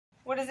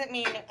What does it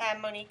mean,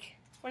 Monique?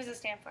 What does it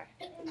stand for?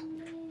 It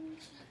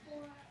means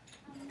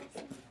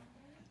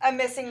for A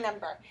missing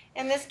number.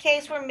 In this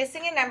case, we're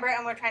missing a number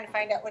and we're trying to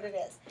find out what it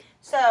is.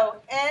 So,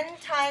 n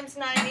times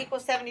 9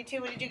 equals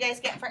 72. What did you guys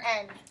get for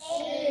n?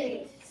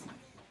 8.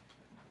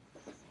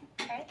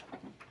 Okay.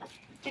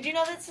 Did you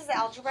know this is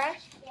algebra?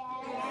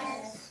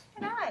 Yes.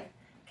 Right on.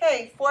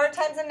 Okay, 4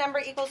 times a number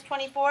equals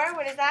 24.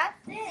 What is that?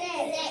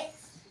 6.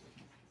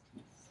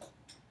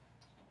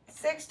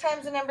 6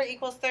 times a number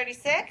equals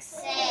 36.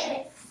 6.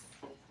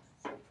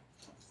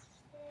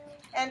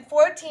 And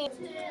 14.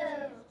 2.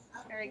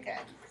 Very good.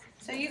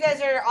 So you guys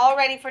are all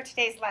ready for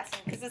today's lesson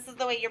because this is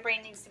the way your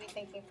brain needs to be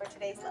thinking for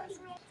today's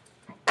lesson.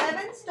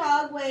 Evan's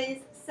dog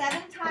weighs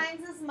 7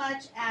 times as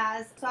much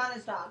as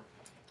Sana's dog.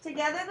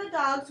 Together the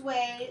dogs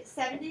weigh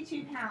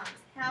 72 pounds.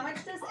 How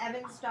much does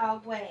Evan's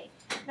dog weigh?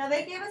 Now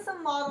they gave us a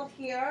model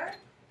here,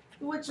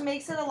 which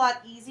makes it a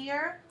lot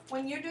easier.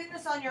 When you're doing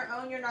this on your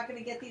own, you're not going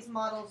to get these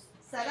models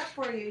set up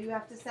for you. You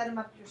have to set them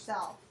up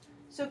yourself.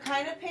 So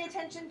kind of pay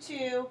attention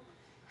to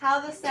how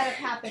the setup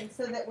happens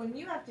so that when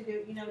you have to do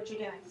it, you know what you're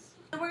doing.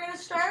 So we're going to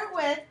start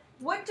with,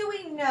 what do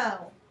we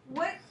know?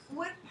 What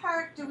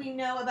part do we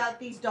know about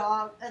these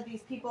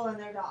people and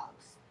their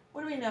dogs?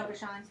 What do we know,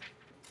 Rashawn?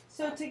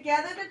 So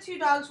together the two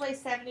dogs weigh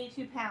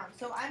 72 pounds.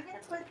 So I'm going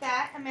to put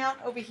that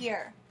amount over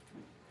here.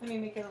 Let me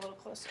make it a little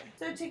closer.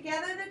 So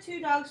together the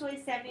two dogs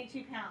weigh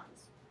 72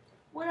 pounds.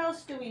 What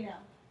else do we know?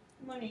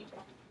 Monique.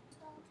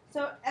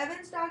 So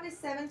Evan's dog is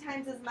 7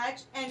 times as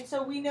much, and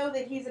so we know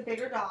that he's a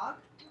bigger dog,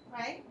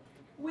 right?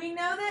 We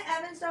know that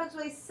Evan's dogs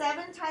weigh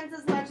 7 times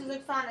as much as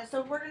Oksana's.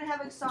 So we're going to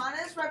have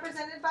Oksana's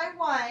represented by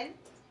 1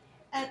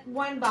 at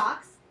 1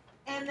 box.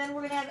 And then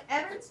we're going to have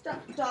Evan's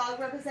dog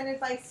represented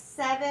by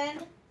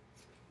 7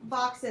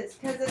 boxes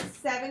because it's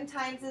 7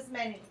 times as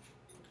many.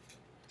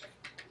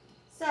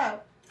 So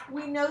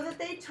we know that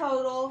they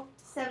total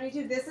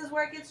 72. This is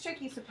where it gets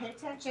tricky, so pay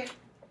attention.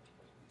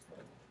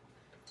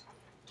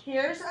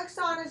 Here's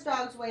Oksana's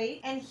dog's weight,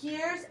 and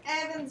here's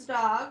Evan's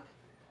dog.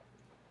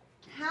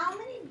 How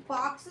many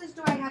boxes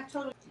do I have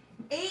total?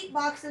 8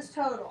 boxes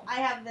total.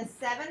 I have the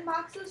 7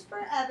 boxes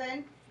for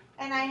Evan,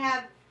 and I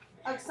have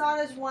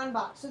Oksana's 1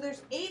 box. So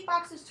there's 8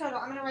 boxes total.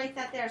 I'm going to write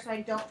that there so I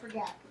don't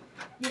forget.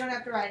 You don't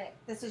have to write it.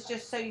 This is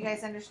just so you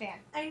guys understand.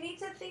 I need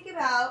to think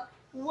about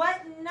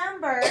what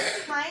number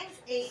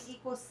times 8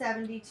 equals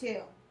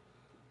 72.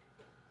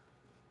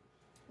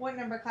 What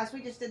number, class?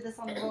 We just did this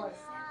on the board.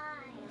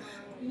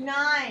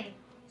 9.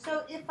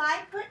 So if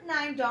I put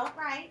 9, don't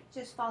write,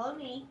 just follow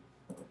me.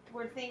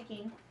 We're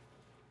thinking.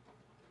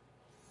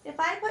 If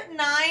I put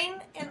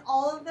 9 in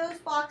all of those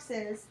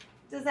boxes,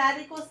 does that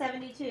equal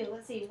 72?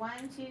 Let's see. 1,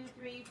 2,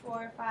 3,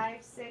 4,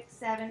 5, 6,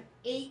 7,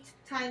 8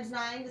 times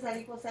 9. Does that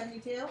equal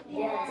 72?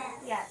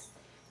 Yes. Yes.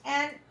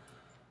 And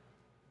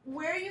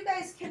where you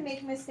guys can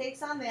make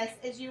mistakes on this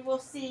is you will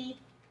see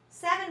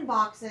 7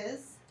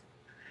 boxes,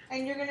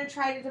 and you're going to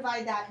try to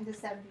divide that into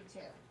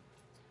 72.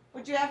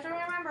 What you have to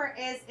remember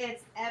is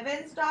it's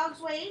Evan's dog's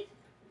weight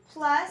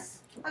plus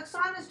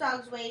Oksana's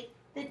dog's weight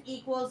that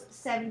equals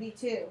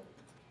 72.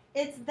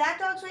 It's that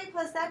dog's weight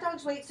plus that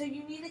dog's weight, so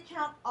you need to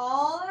count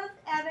all of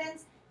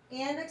Evan's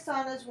and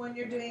Oksana's when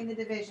you're doing the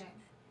division.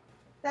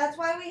 That's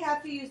why we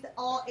have to use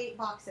all 8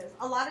 boxes.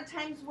 A lot of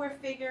times we're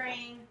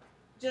figuring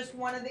just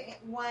one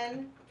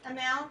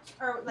amount,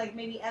 or like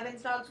maybe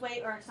Evan's dog's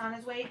weight or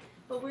Oksana's weight,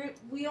 but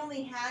we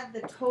only had the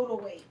total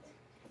weight,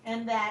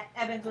 and that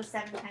Evan's was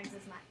 7 times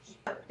as much.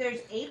 There's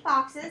 8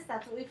 boxes,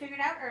 that's what we figured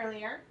out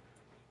earlier,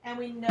 and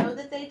we know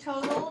that they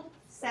totaled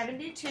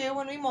 72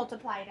 when we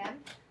multiplied them.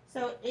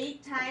 So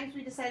 8 times,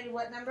 we decided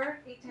what number?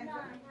 8 times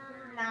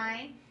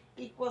 9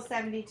 equals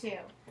 72.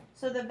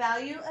 So the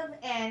value of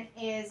n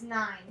is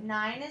 9.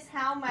 9 is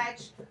how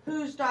much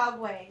whose dog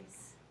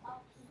weighs?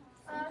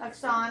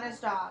 Oksana's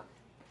dog.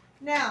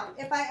 Now,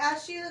 if I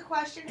ask you the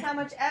question, how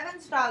much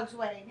Evan's dogs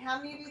weighed, how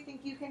many of you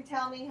think you can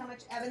tell me how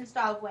much Evan's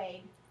dog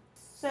weighed?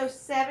 So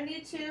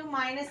 72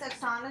 minus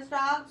Oksana's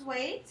dog's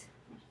weight?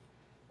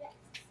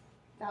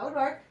 That would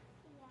work.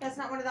 That's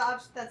not one of the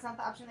options. That's not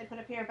the option they put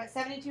up here. But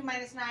 72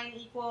 minus 9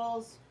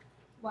 equals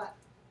what?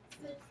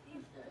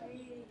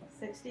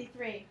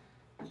 63.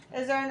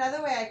 Is there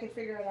another way I could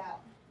figure it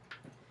out?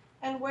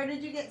 And where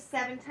did you get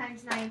 7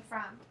 times 9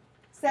 from?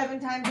 7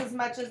 times as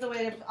much as the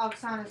weight of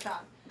Oksana's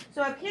dog.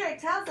 So up here it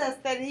tells us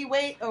that he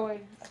weighed. Oh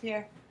wait, up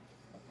here.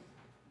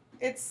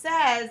 It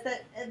says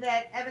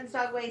that Evan's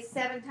dog weighs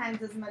 7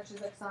 times as much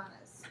as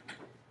Oksana's.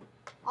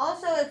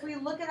 Also, if we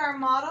look at our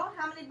model,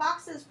 how many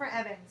boxes for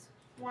Evan's?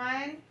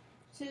 1,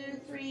 2,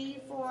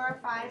 3, 4,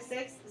 5,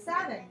 6,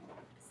 7.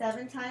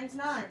 7 times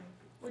 9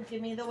 would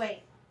give me the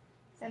weight.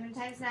 7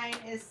 times 9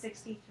 is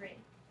 63.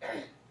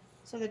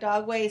 So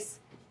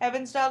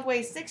Evan's dog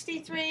weighs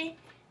 63,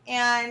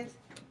 and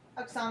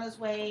Oksana's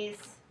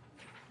weighs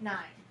 9.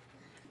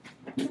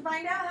 To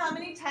find out how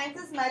many times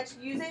as much,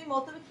 use a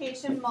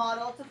multiplication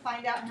model to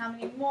find out how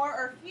many more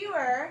or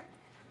fewer.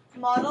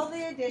 Model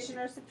the addition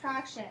or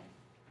subtraction.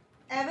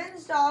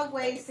 Evan's dog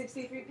weighs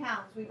 63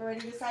 pounds. We've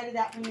already decided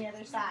that from the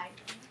other side.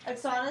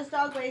 Oksana's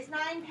dog weighs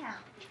 9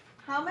 pounds.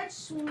 how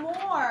much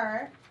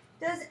more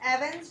does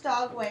Evan's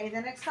dog weigh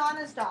than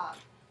Oksana's dog?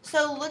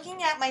 So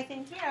looking at my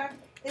thing here,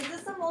 is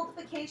this a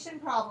multiplication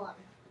problem?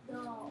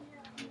 No.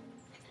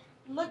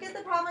 Look at the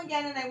problem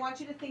again, and I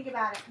want you to think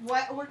about it.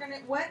 What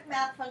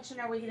math function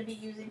are we gonna be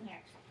using here?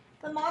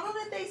 The model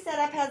that they set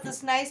up has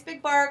this nice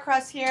big bar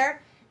across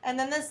here, and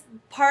then this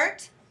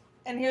part,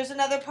 and here's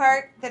another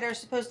part that are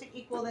supposed to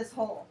equal this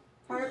whole.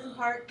 Part and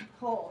part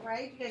whole,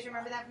 right? You guys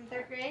remember that from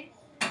 3rd grade?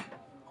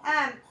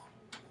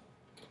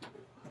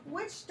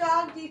 Which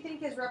dog do you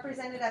think is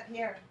represented up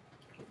here?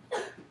 Go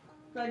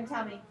ahead and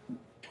tell me.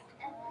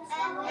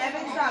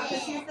 Evan's dog,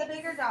 because he's the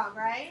bigger dog,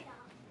 right?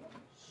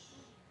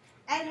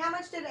 And how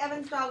much did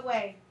Evan's dog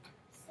weigh?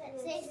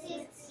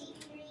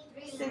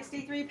 63.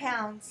 63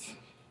 pounds.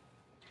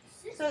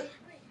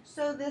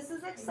 So this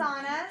is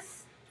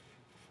Oksana's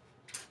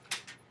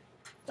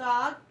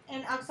dog,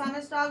 and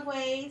Oksana's dog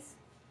weighs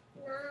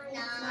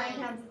 9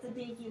 pounds. It's a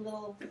dinky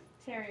little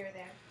terrier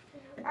there.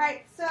 All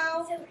right,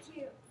 so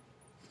Cute.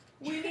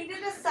 we need to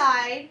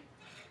decide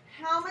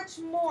how much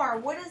more.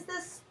 What is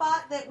this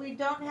spot that we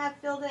don't have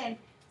filled in?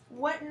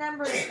 What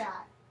number is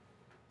that?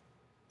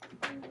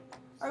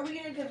 Are we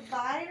going to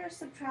divide or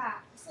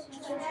subtract?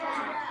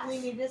 We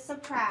need to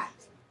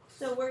subtract.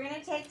 So we're going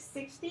to take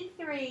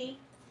 63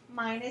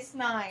 minus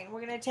 9.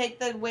 We're going to take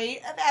the weight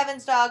of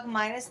Evan's dog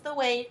minus the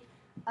weight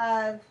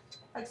of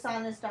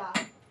Oksana's dog.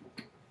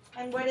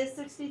 And what is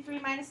 63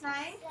 minus 9?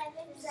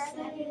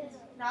 7.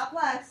 Not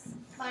plus,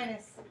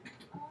 minus.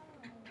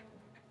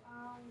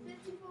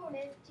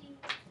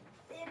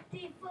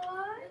 54.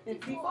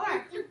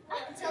 54.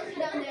 Tell me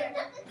down there.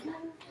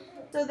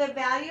 So the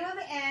value of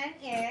n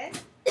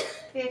is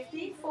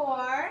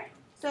 54.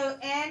 So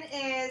n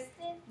is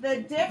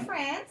the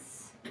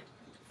difference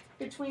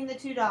between the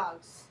two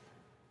dogs.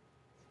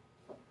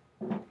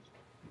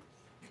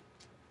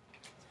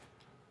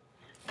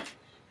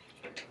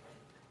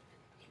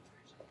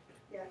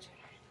 Yeah.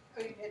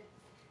 Oh, you did.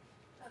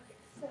 Okay,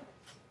 so.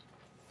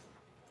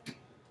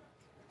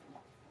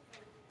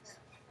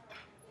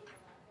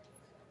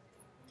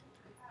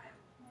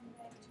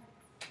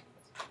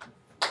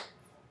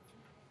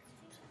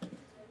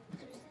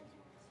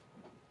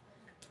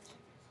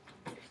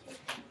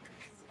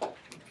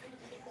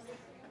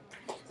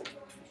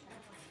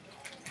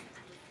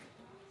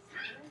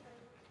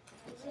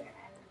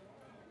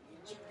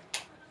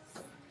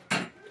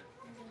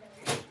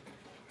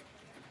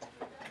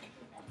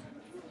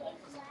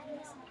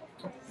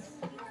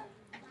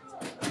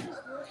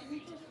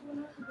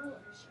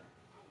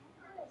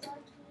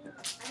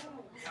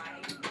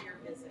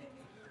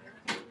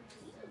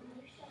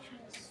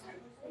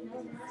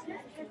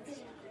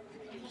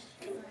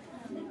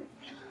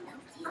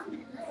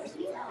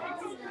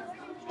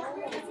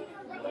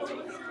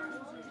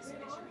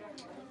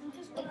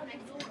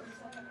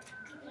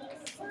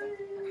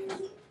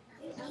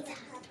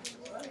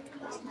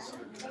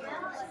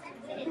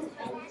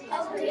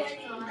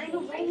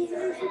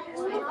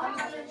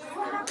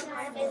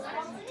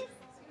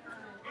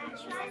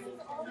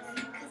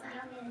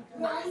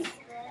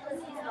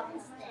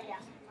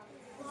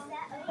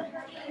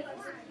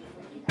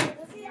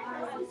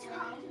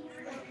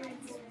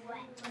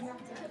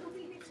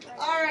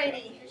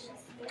 Alrighty.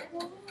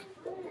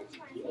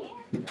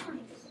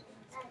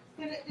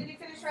 Did you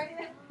finish writing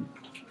it?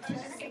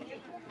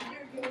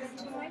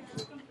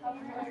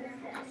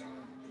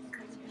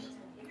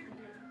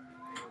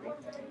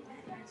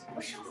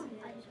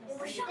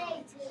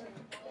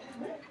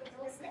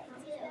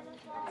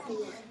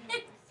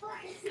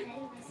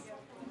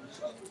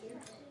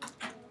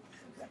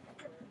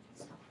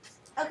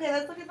 Okay,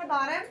 let's look at the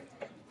bottom.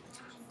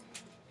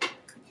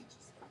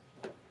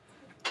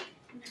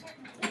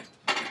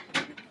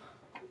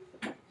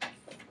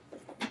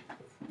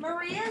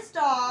 Maria's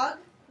dog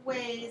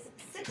weighs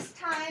 6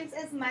 times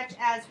as much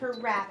as her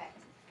rabbit.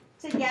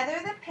 Together,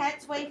 the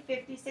pets weigh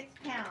 56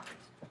 pounds.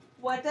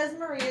 What does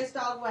Maria's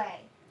dog weigh?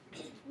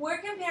 We're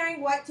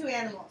comparing what two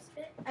animals?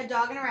 A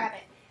dog and a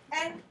rabbit.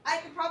 And I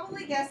could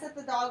probably guess that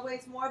the dog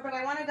weighs more, but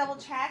I want to double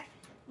check.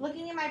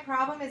 Looking at my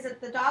problem, is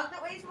it the dog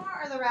that weighs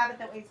more or the rabbit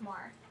that weighs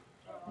more?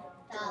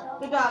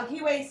 The dog.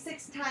 He weighs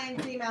 6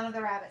 times the amount of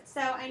the rabbit.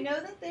 So I know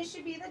that this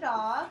should be the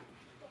dog,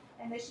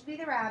 and this should be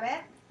the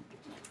rabbit.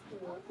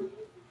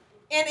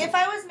 And if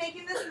I was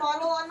making this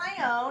model on my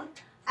own,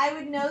 I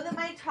would know that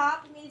my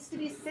top needs to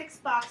be 6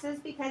 boxes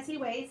because he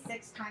weighs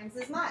 6 times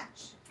as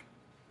much.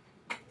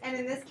 And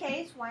in this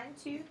case, 1,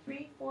 2,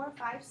 3, 4,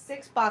 5,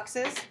 6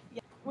 boxes.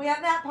 We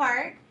have that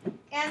part.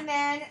 And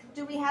then,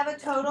 do we have a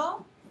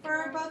total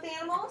for both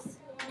animals?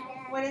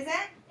 What is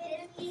it?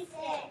 56.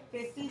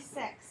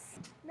 56.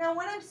 Now,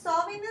 when I'm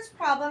solving this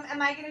problem,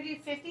 am I going to do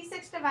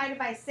 56 divided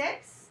by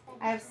 6?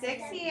 I have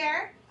 6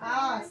 here.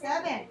 Ah,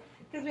 7.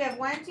 Because we have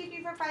 1, 2,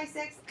 3, 4, 5,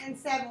 6, and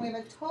 7. We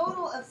have a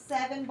total of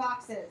 7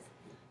 boxes.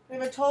 We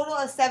have a total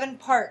of 7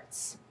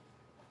 parts.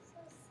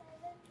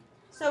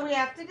 So we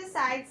have to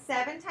decide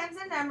 7 times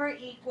a number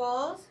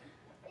equals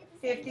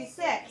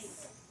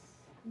 56.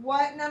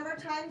 What number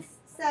times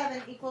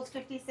 7 equals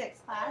 56,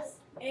 class?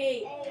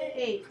 8.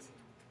 8.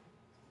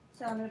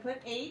 So I'm going to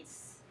put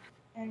 8s.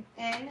 And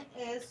N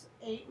is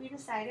 8, we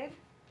decided.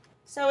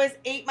 So is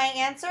 8 my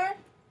answer?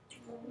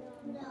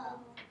 No.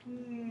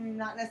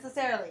 Not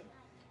necessarily.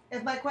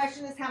 If my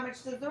question is how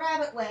much does the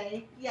rabbit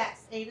weigh,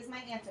 yes, 8 is my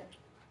answer.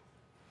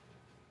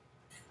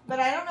 But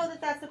I don't know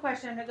that that's the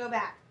question. I'm going to go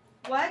back.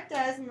 What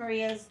does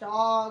Maria's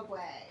dog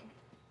weigh?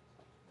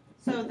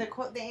 So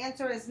the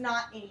answer is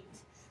not 8.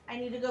 I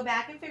need to go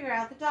back and figure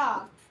out the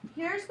dog.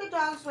 Here's the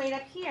dog's weight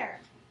up here.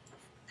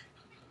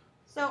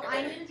 So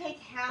I need to take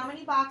how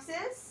many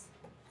boxes?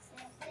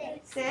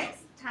 6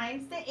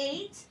 times the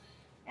 8,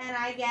 and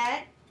I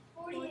get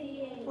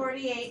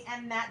 48,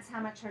 and that's how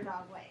much her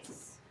dog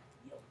weighs.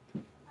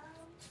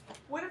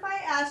 What if I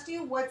asked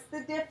you what's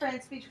the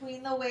difference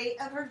between the weight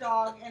of her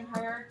dog and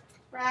her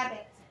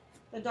rabbit?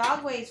 The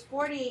dog weighs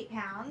 48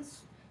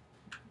 pounds,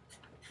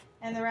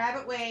 and the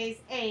rabbit weighs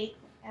 8,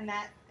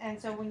 and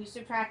so when you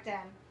subtract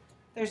them,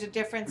 there's a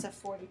difference of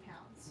 40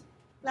 pounds.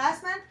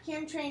 Last month,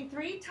 Kim trained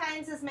 3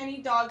 times as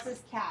many dogs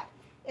as Kat.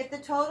 If the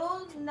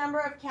total number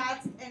of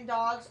cats and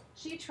dogs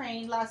she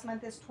trained last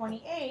month is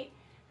 28,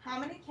 how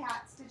many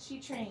cats did she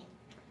train?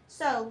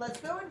 So let's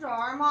go and draw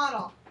our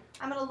model.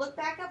 I'm going to look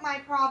back at my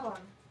problem.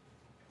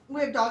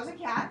 We have dogs and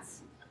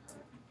cats.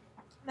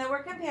 Then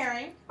we're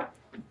comparing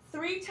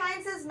 3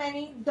 times as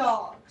many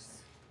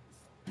dogs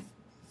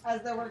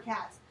as there were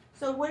cats.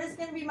 So what is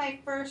going to be my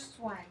first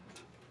one?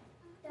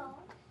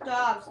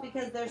 Dogs,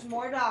 because there's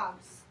more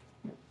dogs.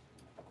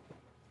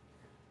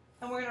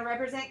 And we're going to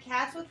represent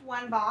cats with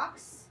 1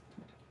 box.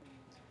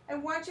 I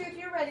want you, if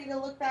you're ready, to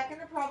look back in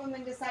the problem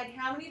and decide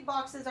how many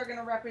boxes are going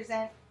to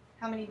represent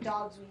how many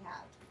dogs we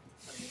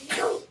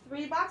have.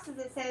 3 boxes,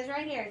 it says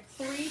right here.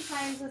 3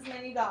 times as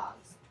many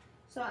dogs.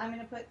 So I'm going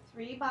to put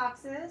 3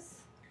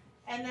 boxes.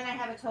 And then I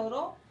have a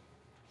total.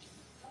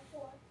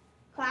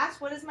 Class,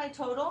 what is my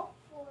total?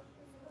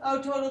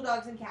 Oh, total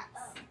dogs and cats.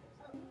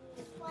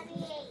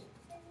 28.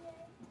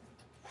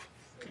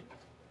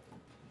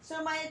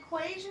 So my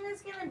equation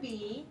is going to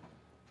be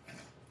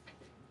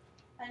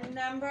a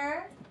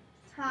number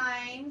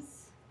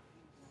times,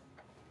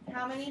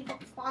 how many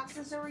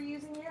boxes are we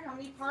using here? How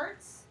many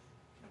parts?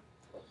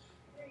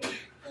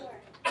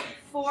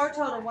 4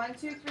 total. 1,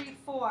 2, 3,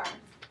 4.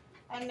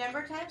 A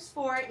number times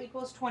 4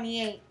 equals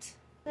 28.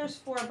 There's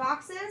 4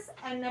 boxes.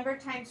 A number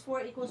times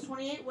 4 equals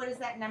 28. What is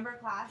that number,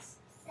 class?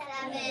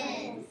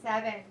 7.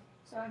 7.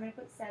 So I'm going to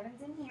put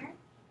 7s in here.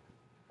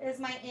 Is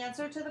my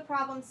answer to the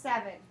problem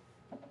 7?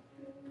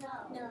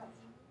 No.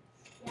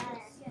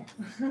 Yes.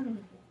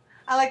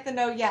 I like the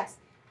no yes.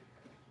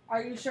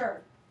 Are you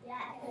sure?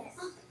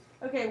 Yes.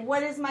 Okay,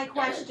 what is my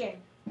question?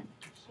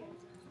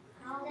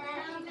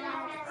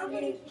 How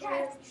many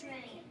cats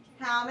trained?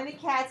 How many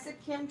cats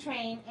did Kim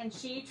train? And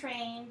she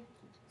trained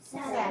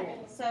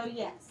 7. So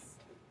yes,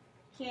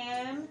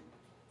 Kim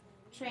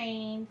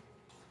trained.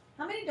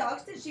 How many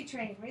dogs did she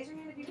train? Raise your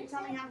hand if you can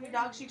tell me how many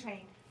dogs she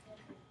trained.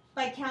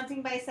 By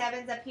counting by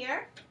 7s up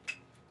here,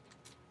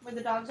 where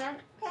the dogs are.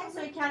 Okay,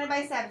 so you counted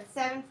by 7.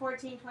 7,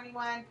 14,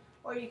 21,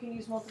 or you can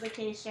use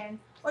multiplication,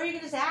 or you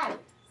can just add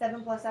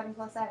 7 plus 7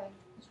 plus 7.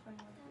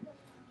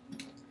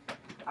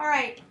 All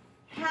right,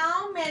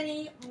 how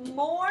many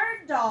more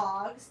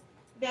dogs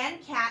than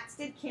cats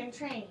did Kim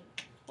train?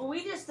 Well,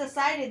 we just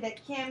decided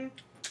that Kim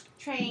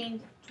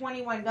trained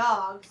 21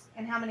 dogs,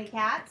 and how many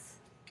cats?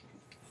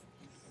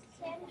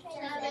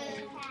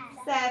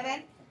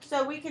 7.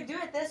 So we could do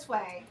it this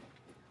way.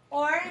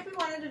 Or if we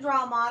wanted to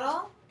draw a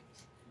model,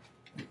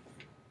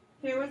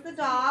 here was the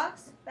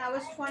dogs. That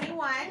was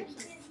 21.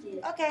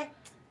 Okay,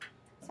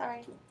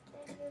 sorry.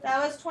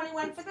 That was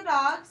 21 for the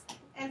dogs,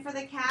 and for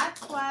the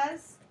cats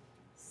was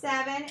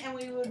 7, and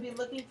we would be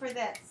looking for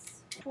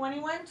this.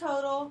 21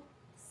 total,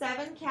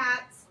 7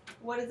 cats.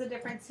 What is the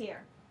difference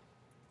here?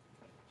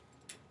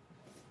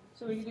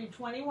 So we can do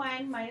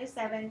 21 minus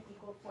 7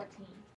 equals 14.